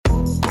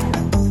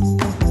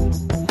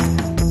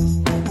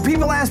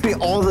me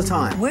all the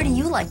time. Where do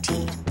you like to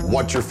eat?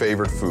 What's your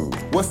favorite food?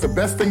 What's the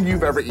best thing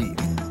you've ever eaten?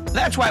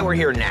 That's why we're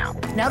here now.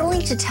 Not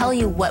only to tell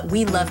you what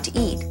we love to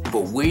eat,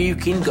 but where you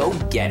can go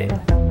get it.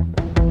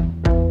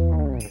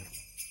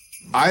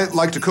 I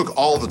like to cook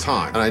all the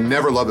time, and I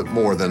never love it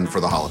more than for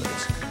the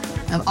holidays.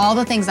 Of all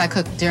the things I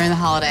cook during the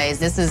holidays,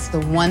 this is the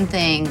one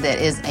thing that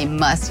is a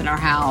must in our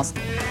house.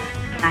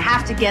 I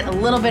have to get a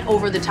little bit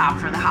over the top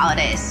for the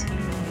holidays.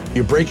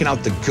 You're breaking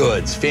out the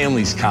goods,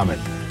 family's coming,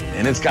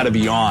 and it's got to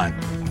be on.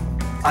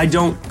 I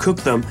don't cook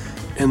them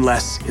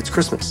unless it's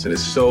Christmas. It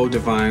is so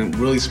divine,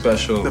 really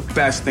special. The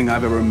best thing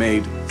I've ever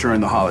made during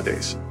the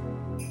holidays.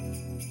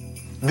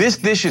 This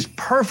dish is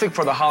perfect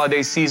for the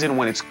holiday season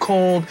when it's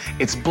cold,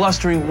 it's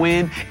blustering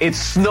wind, it's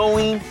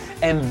snowing,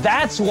 and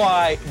that's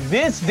why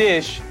this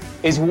dish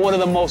is one of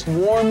the most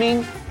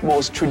warming,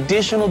 most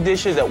traditional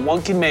dishes that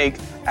one can make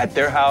at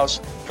their house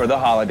for the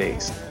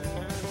holidays.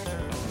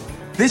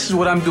 This is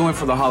what I'm doing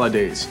for the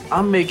holidays.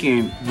 I'm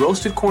making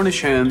roasted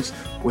Cornish hens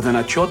with an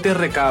achote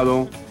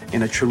recado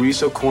and a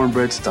chorizo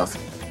cornbread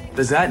stuffing.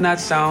 Does that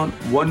not sound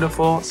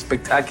wonderful,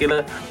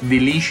 spectacular,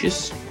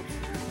 delicious?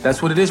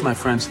 That's what it is, my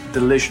friends,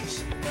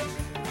 delicious.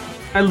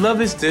 I love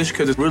this dish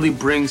because it really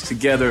brings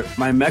together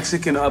my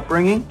Mexican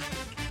upbringing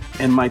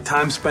and my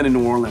time spent in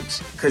New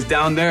Orleans. Because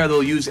down there,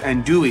 they'll use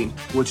andouille,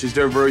 which is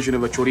their version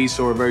of a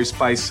chorizo or a very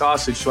spiced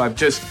sausage. So I've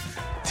just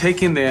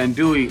taken the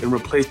andouille and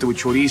replaced it with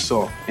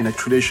chorizo in a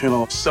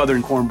traditional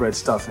Southern cornbread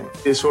stuffing.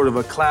 It's sort of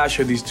a clash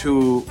of these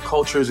two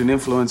cultures and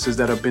influences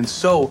that have been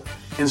so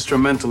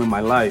instrumental in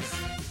my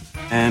life.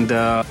 And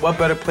what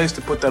better place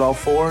to put that all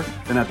forward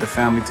than at the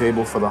family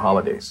table for the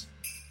holidays?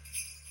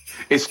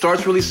 It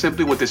starts really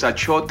simply with this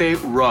achote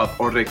rub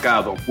or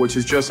recado, which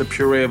is just a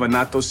puree of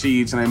annatto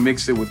seeds, and I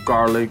mix it with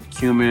garlic,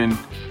 cumin,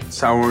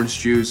 sour orange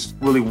juice.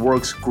 Really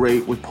works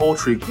great with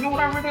poultry. You know what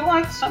I really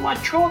like? Some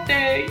achote.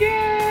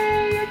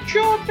 Yay,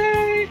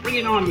 achote. Bring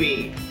it on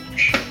me.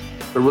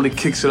 It really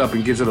kicks it up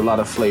and gives it a lot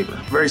of flavor.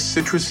 Very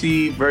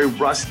citrusy, very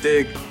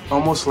rustic,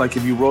 almost like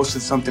if you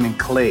roasted something in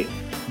clay.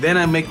 Then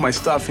I make my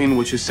stuffing,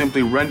 which is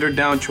simply rendered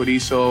down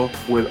chorizo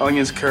with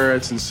onions,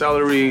 carrots, and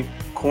celery,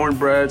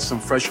 cornbread, some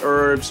fresh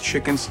herbs,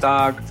 chicken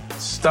stock,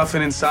 stuff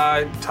it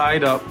inside, tie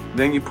it up.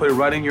 Then you put it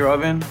right in your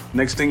oven.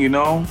 Next thing you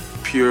know,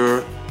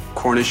 pure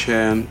Cornish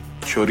hen,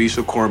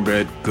 chorizo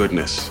cornbread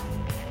goodness.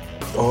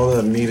 All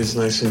that meat is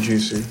nice and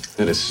juicy.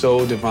 It is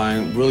so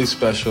divine, really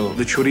special.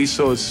 The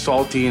chorizo is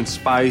salty and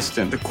spiced,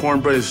 and the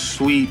cornbread is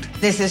sweet.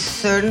 This is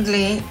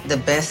certainly the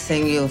best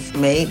thing you've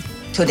made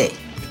today.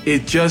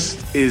 It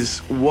just is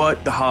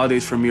what the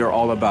holidays for me are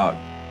all about.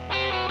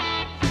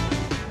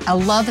 I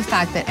love the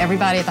fact that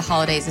everybody at the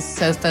holidays is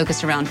so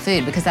focused around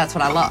food because that's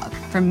what I love.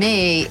 For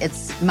me,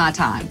 it's my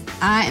time.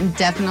 I am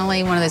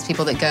definitely one of those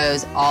people that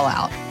goes all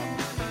out.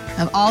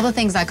 Of all the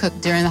things I cook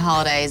during the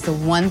holidays, the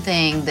one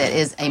thing that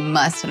is a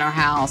must in our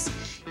house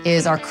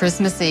is our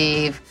Christmas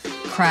Eve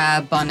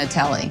crab buon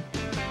natale.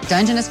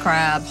 Dungeness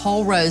crab,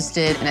 whole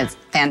roasted, and it's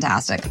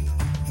fantastic.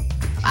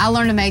 I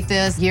learned to make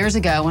this years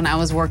ago when I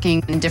was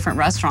working in different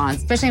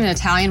restaurants, especially in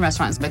Italian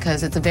restaurants,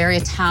 because it's a very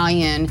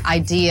Italian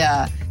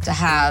idea to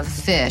have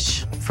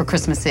fish for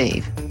Christmas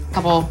Eve. A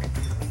couple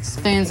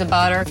spoons of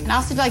butter. And I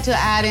also like to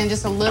add in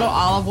just a little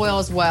olive oil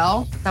as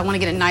well. If I want to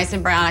get it nice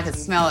and brown, I can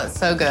smell it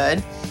so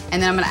good.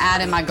 And then I'm going to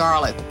add in my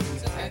garlic.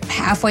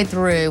 Halfway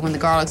through, when the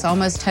garlic's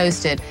almost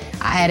toasted,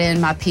 I add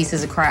in my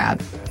pieces of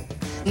crab.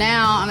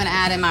 Now I'm gonna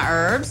add in my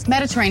herbs,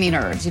 Mediterranean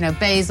herbs, you know,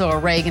 basil,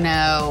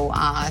 oregano,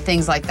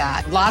 things like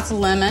that. Lots of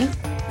lemon.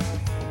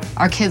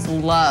 Our kids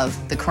love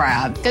the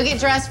crab. Go get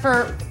dressed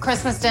for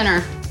Christmas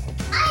dinner.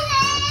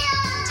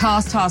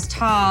 Toss, toss,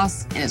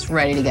 toss, and it's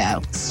ready to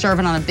go. Serve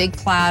it on a big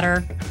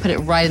platter, put it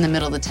right in the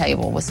middle of the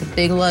table with some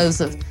big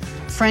loaves of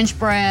French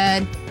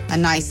bread, a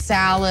nice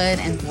salad,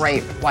 and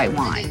great white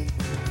wine.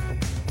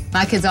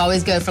 My kids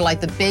always go for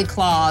like the big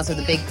claws or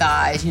the big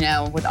thighs, you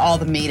know, with all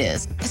the meat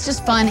is. It's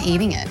just fun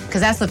eating it,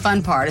 because that's the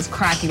fun part, is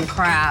cracking the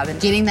crab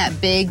and getting that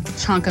big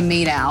chunk of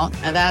meat out.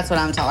 And that's what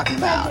I'm talking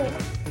about.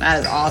 That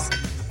is awesome.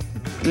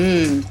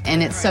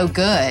 And it's so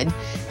good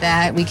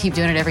that we keep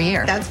doing it every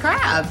year. That's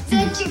crab.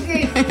 Such a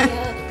great meal.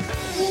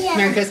 Yeah.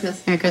 Merry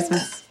Christmas. Merry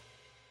Christmas.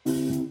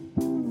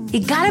 You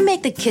gotta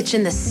make the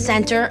kitchen the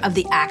center of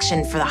the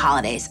action for the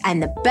holidays.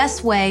 And the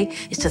best way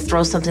is to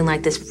throw something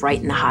like this right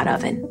in the hot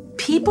oven.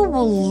 People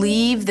will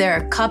leave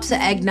their cups of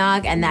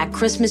eggnog and that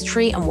Christmas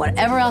tree and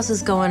whatever else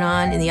is going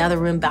on in the other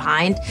room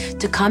behind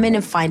to come in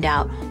and find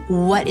out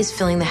what is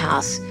filling the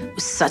house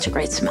with such a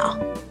great smell.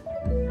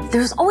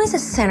 There's always a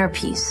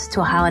centerpiece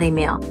to a holiday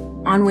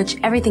meal on which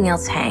everything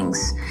else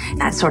hangs.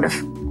 That sort of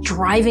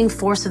driving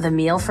force of the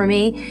meal for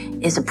me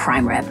is a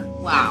prime rib.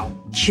 Wow.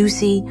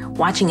 Juicy,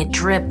 watching it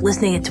drip,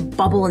 listening it to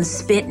bubble and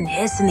spit and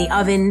hiss in the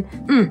oven.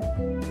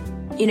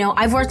 You know,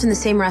 I've worked in the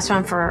same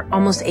restaurant for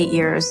almost 8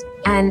 years,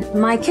 and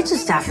my kitchen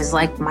staff is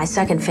like my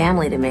second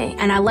family to me.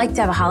 And I like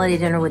to have a holiday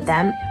dinner with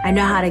them. I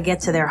know how to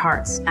get to their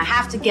hearts. I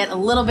have to get a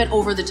little bit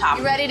over the top.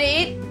 You ready to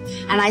eat?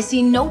 And I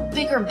see no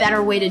bigger,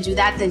 better way to do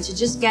that than to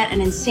just get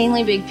an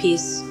insanely big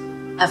piece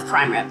of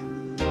prime rib.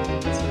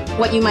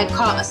 what you might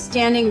call a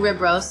standing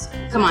rib roast.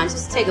 Come on,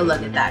 just take a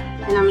look at that.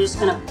 And I'm just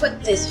gonna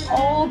put this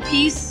whole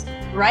piece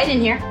right in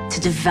here to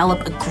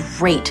develop a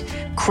great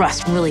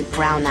crust, really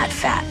brown that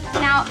fat.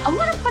 Now, I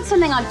wanna put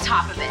something on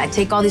top of it. I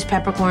take all these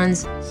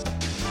peppercorns,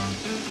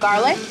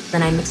 garlic,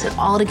 then I mix it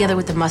all together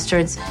with the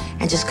mustards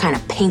and just kind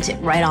of paint it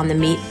right on the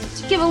meat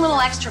to give a little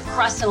extra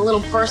crust and a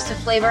little burst of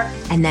flavor,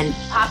 and then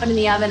pop it in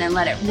the oven and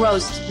let it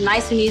roast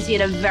nice and easy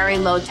at a very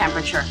low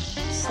temperature,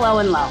 slow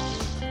and low.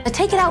 I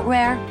take it out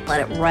rare,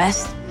 let it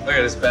rest. Look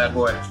at this bad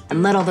boy.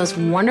 And let all those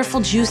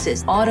wonderful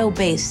juices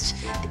auto-baste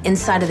the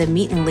inside of the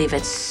meat and leave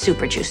it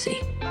super juicy.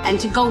 And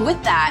to go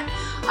with that,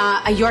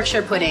 a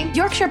Yorkshire pudding.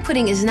 Yorkshire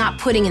pudding is not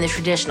pudding in the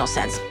traditional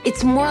sense.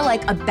 It's more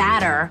like a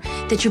batter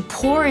that you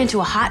pour into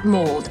a hot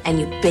mold and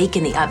you bake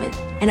in the oven.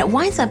 And it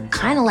winds up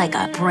kind of like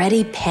a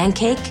bready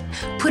pancake.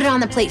 Put it on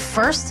the plate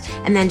first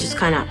and then just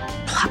kind of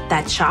plop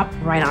that chop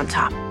right on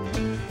top.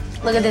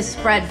 Look at this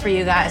spread for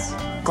you guys.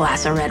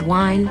 Glass of red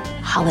wine,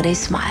 holiday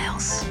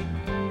smiles.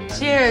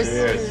 Cheers.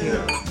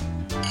 Cheers.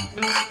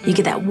 You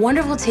get that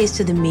wonderful taste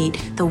of the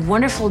meat, the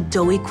wonderful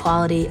doughy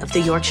quality of the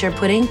Yorkshire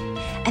pudding,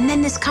 and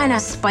then this kind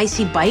of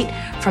spicy bite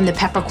from the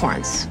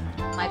peppercorns.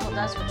 Michael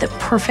does the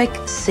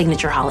perfect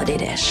signature holiday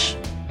dish.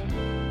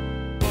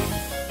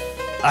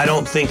 I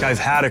don't think I've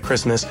had a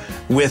Christmas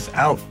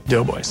without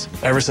doughboys.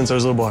 Ever since I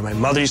was a little boy, my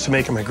mother used to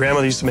make them, my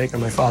grandmother used to make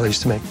them, my father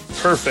used to make them.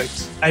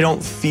 Perfect. I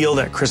don't feel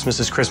that Christmas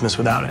is Christmas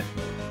without it.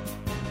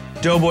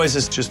 Doughboys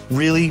is just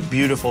really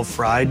beautiful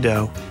fried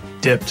dough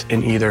dipped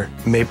in either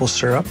maple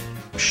syrup,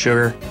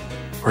 sugar,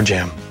 or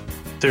jam.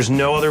 There's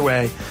no other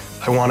way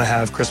I want to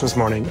have Christmas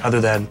morning other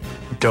than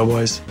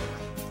doughboys,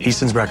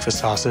 Easton's breakfast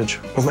sausage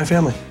with my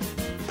family.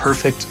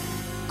 Perfect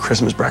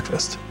Christmas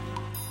breakfast.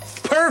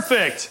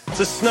 Perfect! It's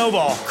a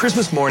snowball.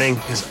 Christmas morning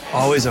is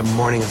always a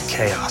morning of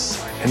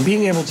chaos. And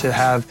being able to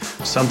have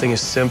something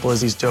as simple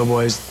as these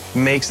doughboys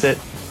makes it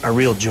a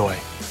real joy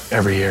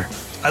every year.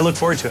 I look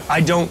forward to it.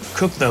 I don't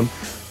cook them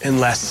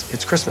unless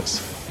it's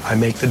Christmas. I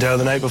make the dough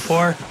the night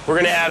before. We're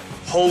gonna add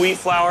whole wheat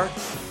flour,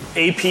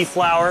 AP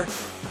flour,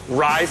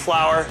 rye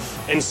flour,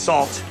 and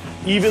salt.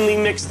 Evenly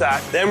mix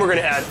that. Then we're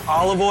gonna add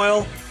olive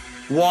oil,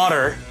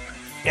 water,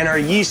 and our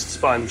yeast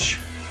sponge.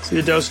 See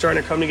the dough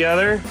starting to come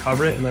together?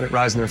 Cover it and let it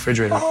rise in the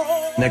refrigerator.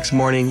 Next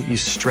morning, you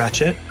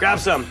stretch it. Grab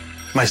some.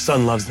 My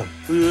son loves them.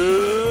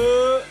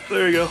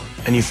 There you go.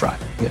 And you fry.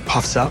 And it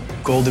puffs up,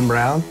 golden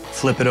brown.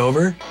 Flip it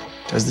over,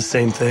 does the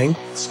same thing.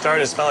 It's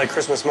starting to smell like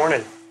Christmas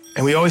morning.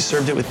 And we always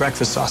served it with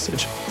breakfast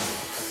sausage.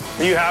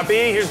 Are you happy?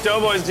 Here's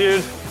doughboys,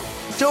 dude.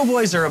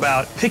 Doughboys are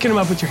about picking them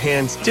up with your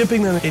hands,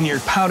 dipping them in your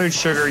powdered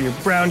sugar, your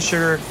brown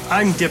sugar.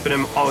 I'm dipping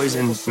them always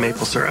in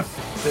maple syrup.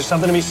 There's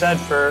something to be said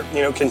for,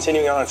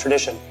 continuing on a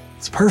tradition.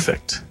 It's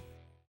perfect.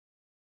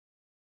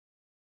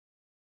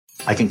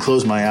 I can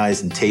close my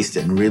eyes and taste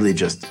it and really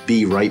just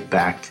be right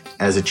back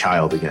as a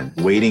child again,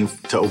 waiting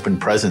to open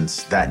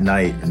presents that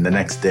night and the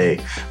next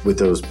day with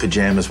those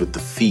pajamas with the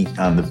feet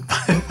on the...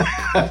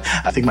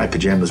 I think my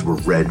pajamas were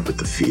red with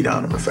the feet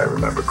on them, if I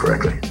remember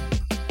correctly.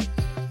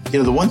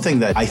 The one thing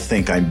that I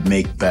think I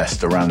make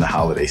best around the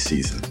holiday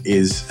season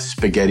is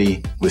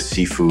spaghetti with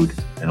seafood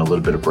and a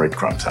little bit of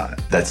breadcrumbs on it.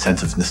 That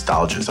sense of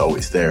nostalgia is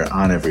always there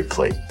on every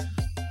plate.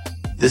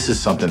 This is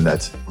something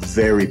that's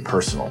very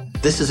personal.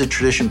 This is a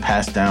tradition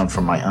passed down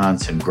from my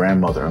aunts and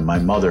grandmother and my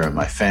mother and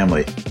my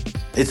family.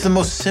 It's the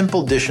most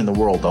simple dish in the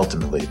world,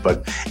 ultimately,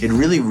 but it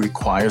really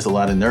requires a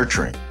lot of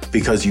nurturing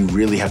because you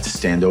really have to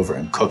stand over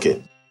and cook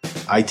it.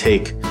 I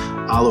take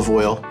olive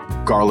oil,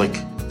 garlic,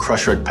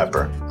 crushed red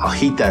pepper. I'll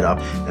heat that up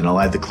and I'll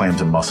add the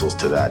clams and mussels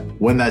to that.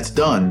 When that's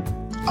done,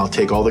 I'll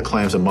take all the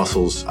clams and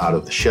mussels out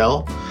of the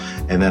shell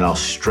and then I'll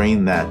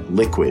strain that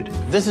liquid.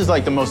 This is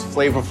like the most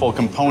flavorful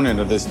component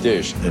of this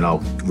dish. And I'll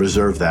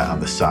reserve that on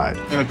the side.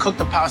 I'm gonna cook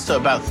the pasta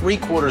about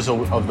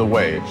 3/4 of the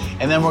way,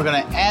 and then we're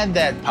gonna add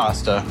that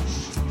pasta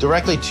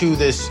directly to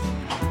this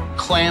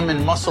clam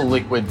and mussel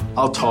liquid.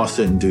 I'll toss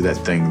it and do that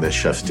thing that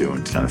chefs do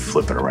and kind of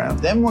flip it around.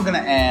 Then we're gonna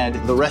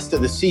add the rest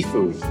of the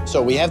seafood.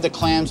 So we have the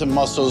clams and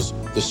mussels,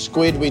 the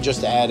squid we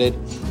just added,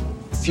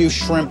 a few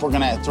shrimp we're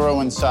gonna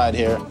throw inside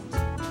here,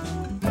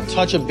 a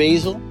touch of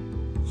basil,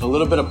 a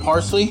little bit of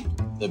parsley,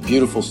 the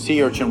beautiful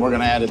sea urchin we're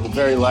gonna add at the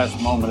very last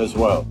moment as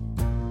well.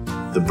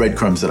 The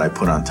breadcrumbs that I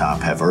put on top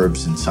have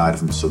herbs inside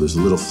of them, so there's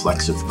a little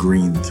flecks of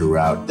green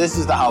throughout. This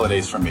is the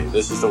holidays for me.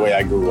 This is the way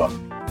I grew up.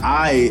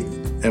 I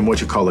am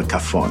what you call a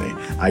cafone.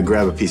 I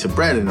grab a piece of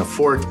bread and a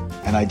fork,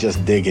 and I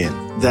just dig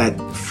in. That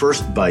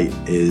first bite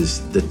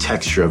is the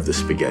texture of the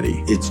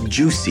spaghetti. It's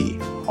juicy.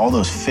 All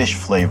those fish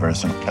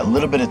flavors and a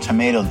little bit of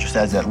tomato just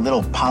adds that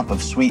little pop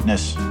of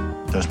sweetness.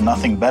 There's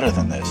nothing better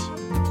than this.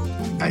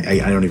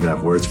 I don't even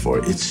have words for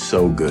it. It's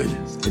so good.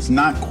 It's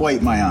not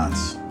quite my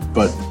aunt's,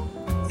 but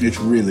it's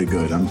really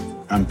good.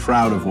 I'm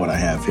proud of what I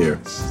have here.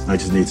 I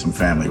just need some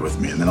family with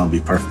me, and then I'll be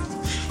perfect.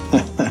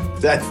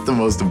 That's the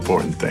most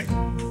important thing.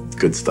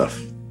 Good stuff.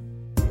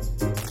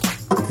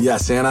 Yeah,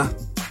 Santa?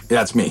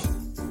 Yeah, it's me.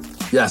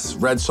 Yes,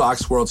 Red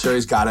Sox World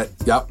Series, got it.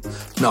 Yep.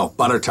 No,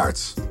 butter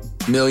tarts.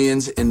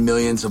 Millions and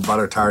millions of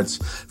butter tarts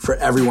for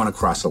everyone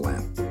across the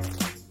land.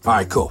 All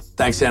right, cool.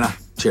 Thanks, Santa.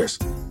 Cheers.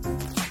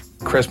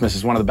 Christmas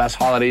is one of the best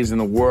holidays in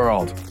the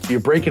world. You're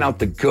breaking out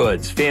the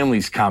goods,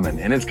 family's coming,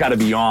 and it's gotta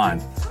be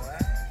on.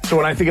 So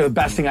when I think of the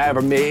best thing I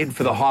ever made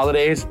for the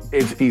holidays,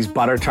 it's these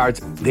butter tarts.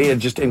 They are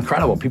just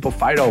incredible. People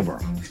fight over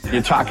them.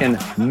 You're talking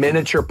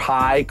miniature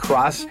pie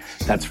crust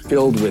that's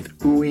filled with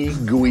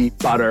ooey gooey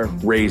butter,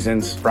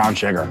 raisins, brown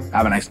sugar.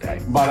 Have a nice day.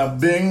 Bada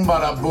bing,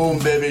 bada boom,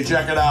 baby.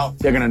 Check it out.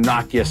 They're gonna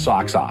knock your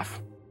socks off.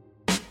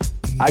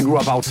 I grew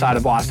up outside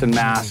of Boston,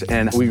 Mass,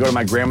 and we go to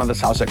my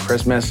grandmother's house at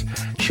Christmas.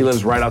 She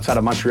lives right outside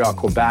of Montreal,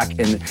 Quebec,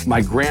 and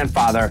my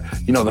grandfather,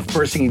 you know, the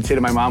first thing he'd say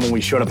to my mom when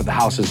we showed up at the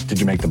house is, "Did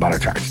you make the butter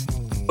tarts?"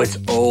 It's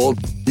old.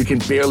 You can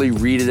barely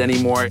read it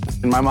anymore.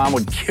 And my mom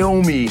would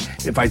kill me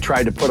if I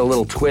tried to put a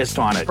little twist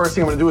on it. First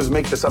thing I'm gonna do is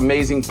make this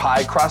amazing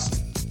pie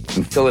crust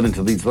and fill it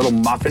into these little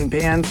muffin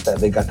pans.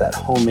 They got that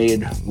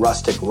homemade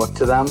rustic look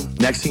to them.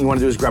 Next thing you wanna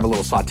do is grab a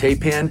little saute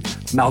pan,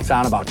 melt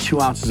down about 2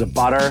 ounces of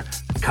butter,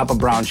 a cup of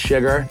brown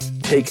sugar,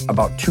 take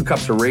about 2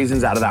 cups of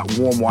raisins out of that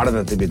warm water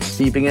that they've been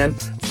steeping in,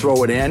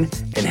 throw it in,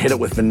 and hit it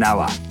with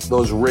vanilla.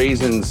 Those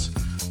raisins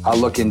are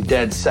looking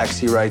dead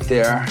sexy right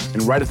there.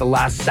 And right at the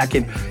last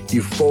second,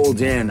 you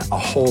fold in a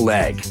whole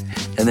egg.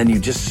 And then you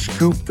just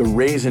scoop the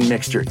raisin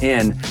mixture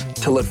in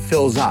till it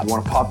fills up. You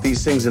wanna pop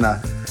these things in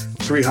a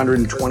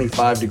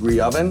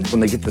 325-degree oven. When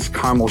they get this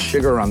caramel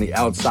sugar on the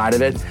outside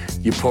of it,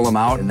 you pull them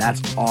out, and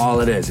that's all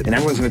it is. And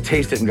everyone's gonna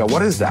taste it and go,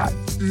 what is that?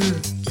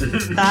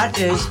 That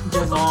is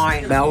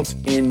divine. Melt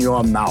in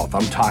your mouth.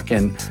 I'm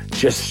talking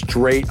just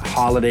straight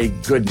holiday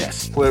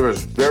goodness. Flavor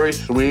is very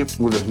sweet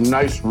with this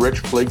nice, rich,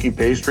 flaky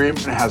pastry. It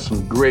has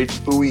some great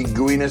ooey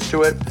gooiness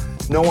to it.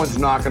 No one's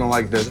not gonna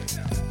like this.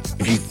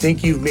 If you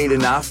think you've made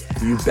enough,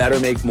 you better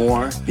make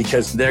more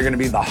because they're gonna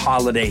be the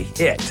holiday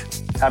hit.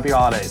 Happy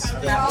holidays.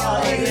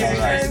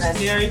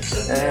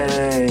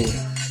 Hey.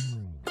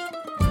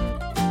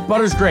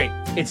 Butter's great.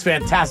 It's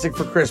fantastic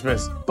for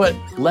Christmas. But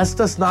let's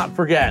just not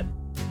forget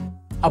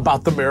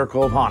about the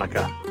miracle of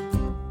Hanukkah.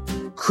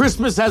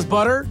 Christmas has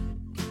butter,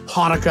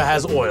 Hanukkah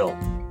has oil.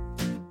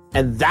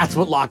 And that's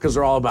what latkes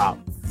are all about.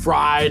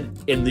 Fried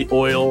in the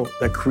oil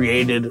that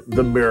created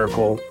the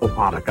miracle of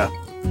Hanukkah.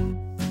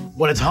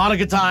 When it's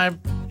Hanukkah time,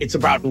 it's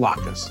about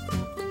latkes.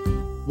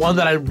 One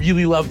that I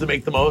really love to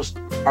make the most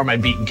are my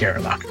beet and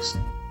carrot latkes.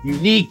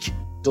 Unique,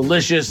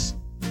 delicious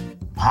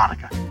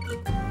Hanukkah.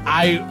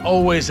 I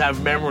always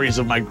have memories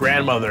of my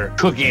grandmother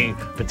cooking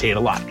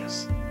potato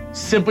latkes.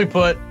 Simply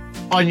put,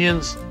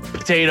 onions,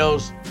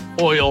 potatoes,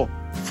 oil,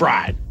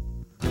 fried.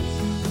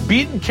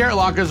 Beet and carrot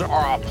latkes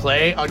are a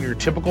play on your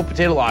typical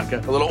potato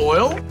latke. A little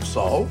oil,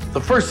 salt.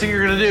 The first thing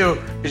you're gonna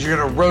do is you're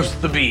gonna roast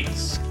the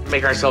beets.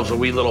 Make ourselves a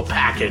wee little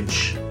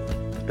package.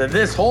 Then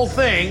this whole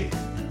thing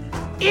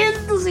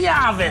into the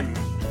oven.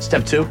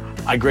 Step 2,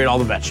 I grate all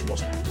the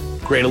vegetables.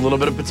 Grate a little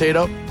bit of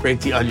potato,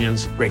 grate the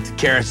onions, grate the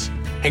carrots,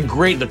 and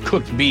grate the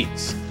cooked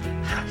beets.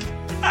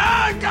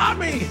 Ah, it got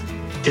me.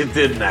 It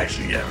didn't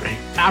actually get me.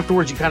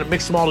 Afterwards, you kind of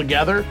mix them all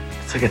together.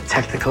 It's like a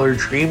Technicolor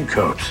dream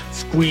coat.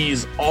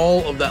 Squeeze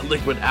all of that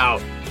liquid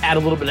out. Add a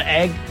little bit of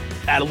egg,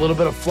 add a little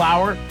bit of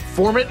flour,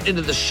 form it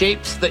into the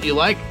shapes that you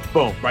like.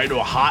 Boom, right into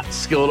a hot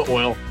skillet of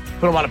oil.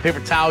 Put them on a paper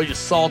towel, you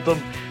salt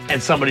them,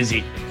 and somebody's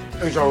eating.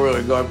 These are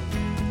really good.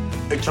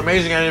 It's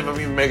amazing any of them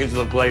even make it to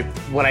the plate.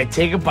 When I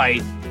take a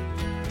bite,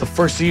 the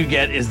first thing you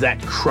get is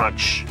that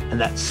crunch and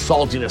that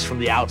saltiness from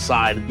the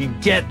outside. You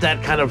get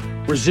that kind of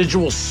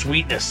residual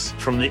sweetness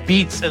from the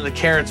beets and the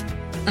carrots.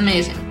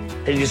 Amazing.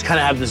 And you just kind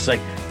of have this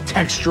like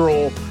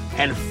textural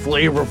and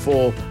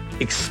flavorful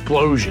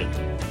explosion.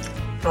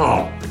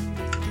 Oh,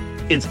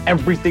 it's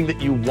everything that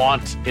you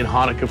want in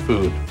Hanukkah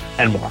food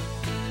and more.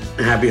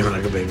 Happy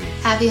Hanukkah, baby.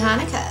 Happy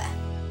Hanukkah.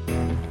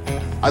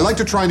 I like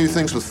to try new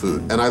things with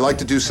food, and I like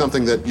to do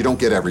something that you don't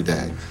get every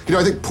day. You know,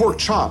 I think pork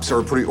chops are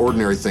a pretty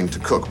ordinary thing to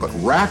cook, but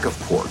rack of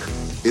pork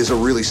is a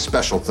really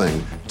special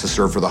thing to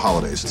serve for the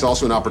holidays. It's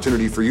also an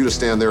opportunity for you to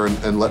stand there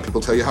and let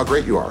people tell you how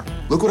great you are.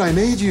 Look what I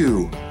made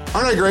you.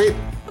 Aren't I great?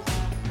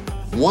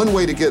 One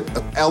way to get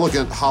an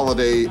elegant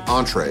holiday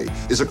entree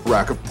is a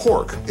rack of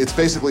pork. It's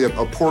basically a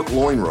pork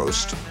loin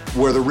roast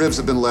where the ribs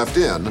have been left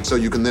in, so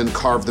you can then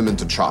carve them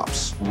into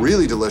chops.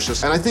 Really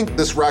delicious. And I think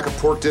this rack of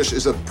pork dish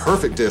is a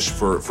perfect dish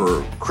for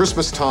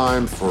Christmas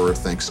time, for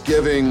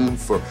Thanksgiving,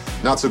 for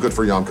not so good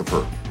for Yom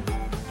Kippur.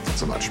 Not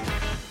so much.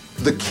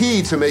 The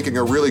key to making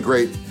a really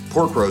great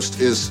pork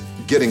roast is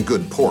getting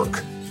good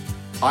pork.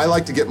 I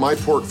like to get my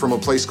pork from a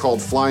place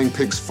called Flying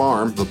Pig's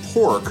Farm. The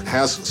pork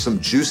has some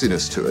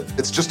juiciness to it.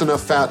 It's just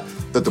enough fat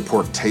that the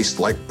pork tastes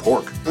like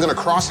pork. I'm gonna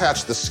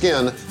crosshatch the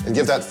skin and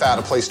give that fat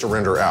a place to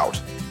render out.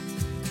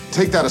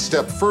 Take that a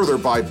step further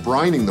by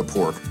brining the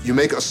pork. You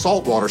make a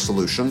saltwater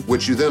solution,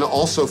 which you then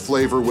also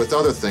flavor with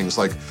other things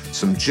like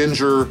some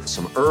ginger,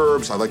 some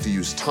herbs. I like to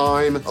use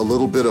thyme, a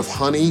little bit of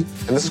honey.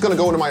 And this is gonna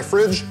go into my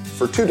fridge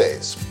for 2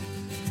 days.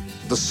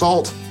 The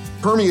salt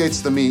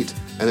permeates the meat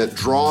and it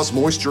draws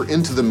moisture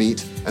into the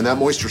meat, and that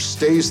moisture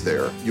stays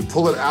there. You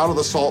pull it out of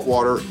the salt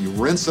water, you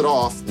rinse it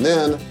off, and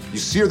then you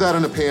sear that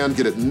in a pan,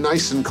 get it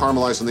nice and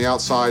caramelized on the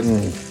outside.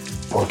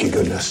 Porky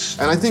goodness.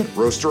 And I think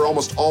roasts are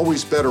almost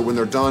always better when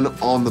they're done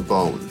on the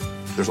bone.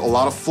 There's a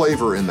lot of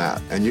flavor in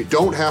that, and you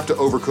don't have to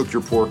overcook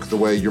your pork the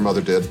way your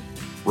mother did.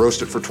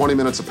 Roast it for 20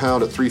 minutes a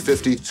pound at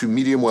 350 to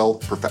medium well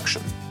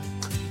perfection.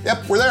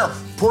 Yep, we're there.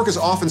 Pork is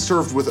often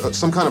served with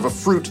some kind of a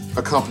fruit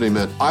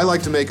accompaniment. I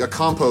like to make a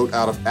compote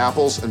out of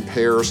apples and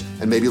pears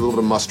and maybe a little bit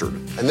of mustard.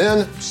 And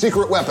then,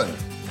 secret weapon,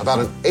 about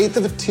 1/8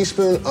 of a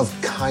teaspoon of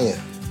cayenne.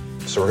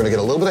 So we're gonna get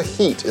a little bit of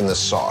heat in this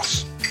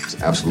sauce.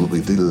 It's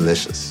absolutely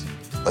delicious.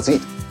 Let's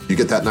eat. You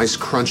get that nice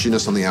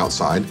crunchiness on the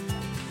outside.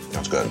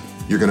 That's good.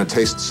 You're gonna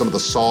taste some of the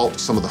salt,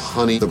 some of the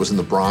honey that was in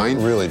the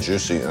brine. Really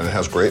juicy, and it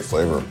has great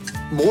flavor.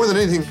 More than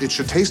anything, it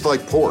should taste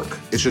like pork.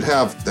 It should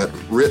have that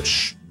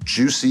rich,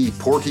 juicy,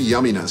 porky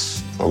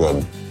yumminess. Oh,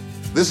 good.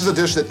 This is a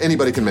dish that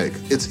anybody can make.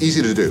 It's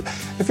easy to do.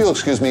 If you'll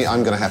excuse me,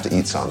 I'm gonna have to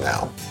eat some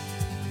now.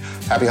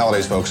 Happy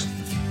holidays, folks.